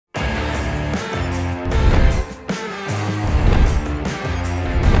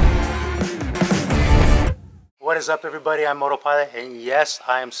What is up, everybody? I'm Motopilot, and yes,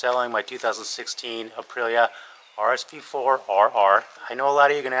 I am selling my 2016 Aprilia RSV4 RR. I know a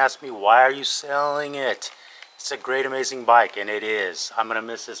lot of you are going to ask me, why are you selling it? It's a great, amazing bike, and it is. I'm going to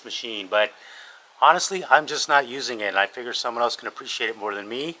miss this machine, but honestly, I'm just not using it, and I figure someone else can appreciate it more than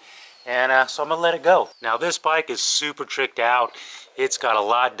me, and so I'm going to let it go. Now, this bike is super tricked out. It's got a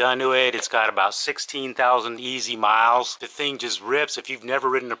lot done to it. It's got about 16,000 easy miles. The thing just rips. If you've never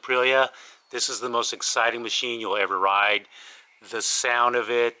ridden Aprilia, this is the most exciting machine you'll ever ride. The sound of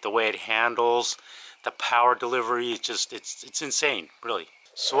it, the way it handles, the power delivery, it's insane, really.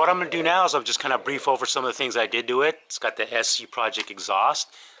 So what I'm going to do now is I'm just kind of brief over some of the things I did to it. It's got the SC Project exhaust,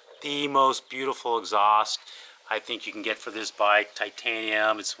 the most beautiful exhaust I think you can get for this bike.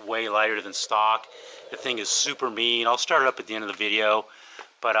 Titanium, it's way lighter than stock. The thing is super mean. I'll start it up at the end of the video.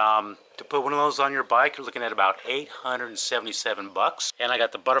 But to put one of those on your bike, you're looking at about $877. And I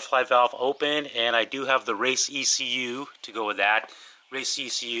got the butterfly valve open, and I do have the race ECU to go with that. Race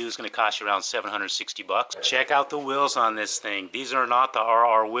ECU is going to cost you around $760. Check out the wheels on this thing. These are not the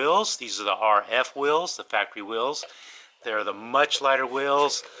RR wheels. These are the RF wheels, the factory wheels. They're the much lighter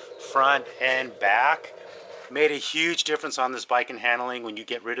wheels, front and back. Made a huge difference on this bike in handling when you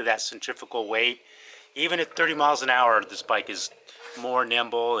get rid of that centrifugal weight. Even at 30 miles an hour, this bike is more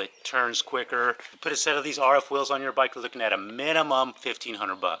nimble, it turns quicker. Put a set of these RF wheels on your bike, you're looking at a minimum $1,500.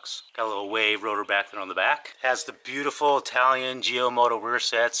 Got a little wave rotor back there on the back. Has the beautiful Italian Giomoto rear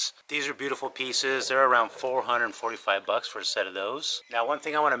sets. These are beautiful pieces. They're around $445 for a set of those. Now, one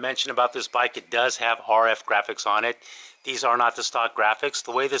thing I want to mention about this bike, it does have RF graphics on it. These are not the stock graphics.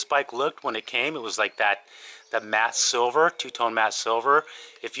 The way this bike looked when it came, it was like that matte silver, two-tone matte silver.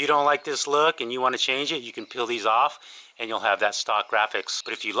 If you don't like this look and you want to change it, you can peel these off and you'll have that stock graphics.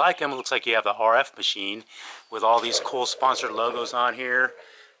 But if you like them, it looks like you have the RF machine with all these cool sponsored logos on here.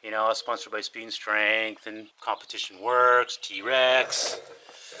 You know, sponsored by Speed and Strength and Competition Works, T-Rex.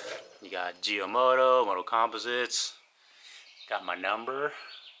 You got Giomoto, Moto Composites. Got my number.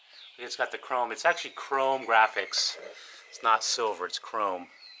 It's got the chrome. It's actually chrome graphics. It's not silver, it's chrome.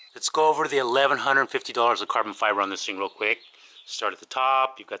 Let's go over the $1,150 of carbon fiber on this thing real quick. Start at the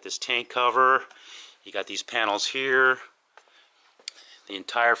top. You've got this tank cover. You got these panels here. The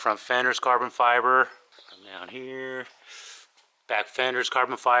entire front fender's carbon fiber. Come down here. Back fender's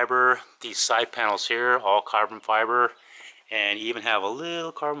carbon fiber. These side panels here, all carbon fiber. And you even have a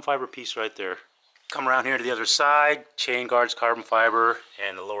little carbon fiber piece right there. Come around here to the other side. Chain guard's carbon fiber.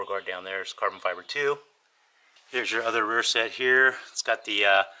 And the lower guard down there is carbon fiber too. Here's your other rear set here. It's got the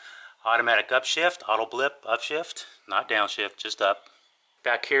automatic upshift, auto blip upshift, not downshift, just up.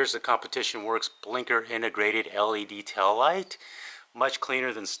 Back here's the Competition Works blinker integrated LED tail light. Much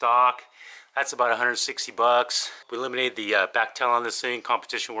cleaner than stock. That's about $160. We eliminated the back tail on this thing.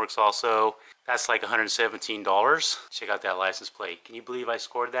 Competition Works also. That's like $117. Check out that license plate. Can you believe I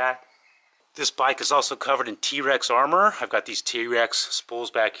scored that? This bike is also covered in T-Rex armor. I've got these T-Rex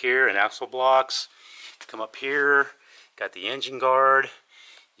spools back here and axle blocks. Come up here, got the engine guard.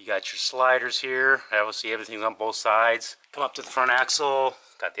 You got your sliders here. Obviously everything's on both sides. Come up to the front axle,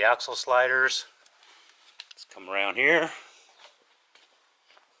 got the axle sliders. Let's come around here.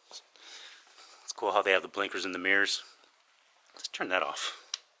 It's cool how they have the blinkers in the mirrors. Let's turn that off.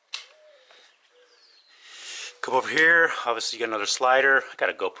 Come over here, obviously you got another slider. I got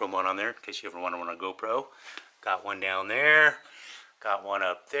a GoPro one on there in case you ever want to run a GoPro. Got one down there, got one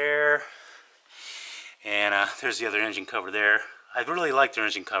up there. And there's the other engine cover there. I really like their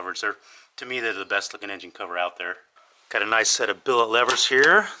engine covers. To me, they're the best looking engine cover out there. Got a nice set of billet levers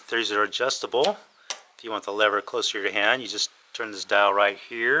here. These are adjustable. If you want the lever closer to your hand, you just turn this dial right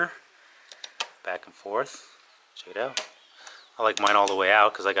here. Back and forth. Check it out. I like mine all the way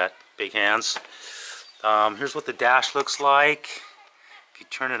out because I got big hands. Here's what the dash looks like. If you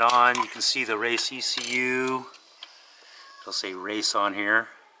turn it on, you can see the race ECU. It'll say race on here.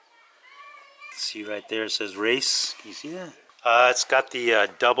 See right there, it says race. Can you see that? It's got the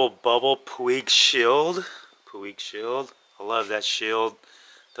double bubble PUIG shield. PUIG shield. I love that shield.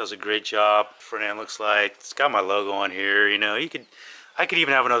 Does a great job. Front end looks like it's got my logo on here. You know, I could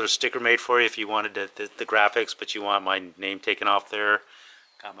even have another sticker made for you if you wanted the graphics, but you want my name taken off there.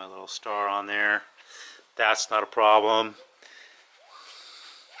 Got my little star on there. That's not a problem.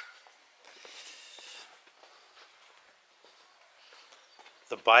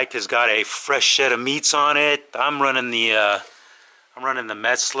 The bike has got a fresh set of meats on it. I'm running the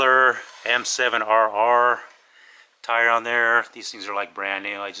Metzler M7RR tire on there. These things are like brand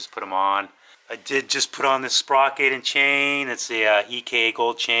new. I just put them on. I did just put on this sprocket and chain. It's the EK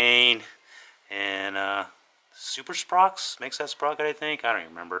gold chain, and Super Sprox makes that sprocket, I think. I don't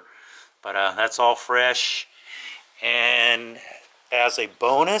even remember, but that's all fresh. And as a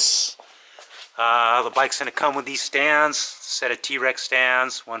bonus, the bike's going to come with these stands, a set of T-Rex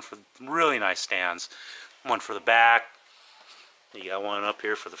stands, one for really nice stands, one for the back. You got one up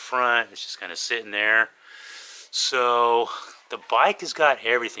here for the front. It's just kind of sitting there. So the bike has got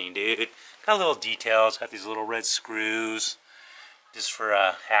everything, dude. Got little details. Got these little red screws, just for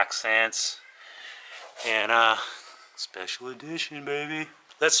accents. And special edition, baby.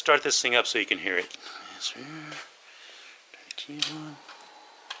 Let's start this thing up so you can hear it. Yes, sir. Turn the key on.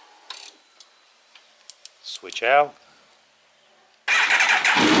 Switch out.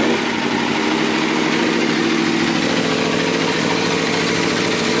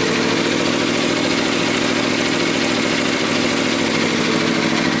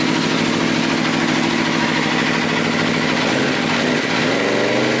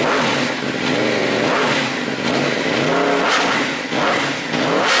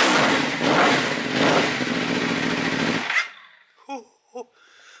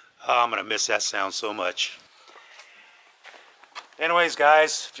 Oh, I'm gonna miss that sound so much. Anyways,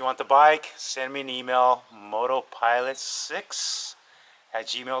 guys, if you want the bike, send me an email,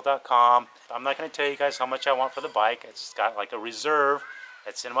 motopilot6@gmail.com. I'm not going to tell you guys how much I want for the bike. It's got like a reserve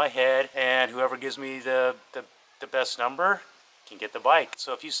that's in my head, and whoever gives me the best number can get the bike.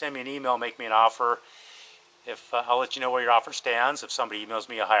 So if you send me an email, make me an offer. If I'll let you know where your offer stands. If somebody emails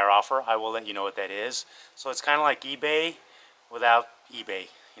me a higher offer, I will let you know what that is. So it's kind of like eBay without eBay.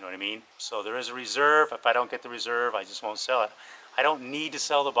 You know what I mean? So there is a reserve. If I don't get the reserve, I just won't sell it. I don't need to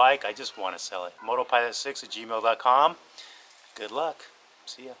sell the bike. I just want to sell it. Motopilot6@gmail.com. Good luck.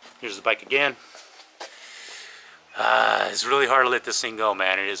 See ya. Here's the bike again. It's really hard to let this thing go,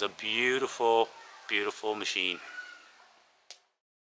 man. It is a beautiful, beautiful machine.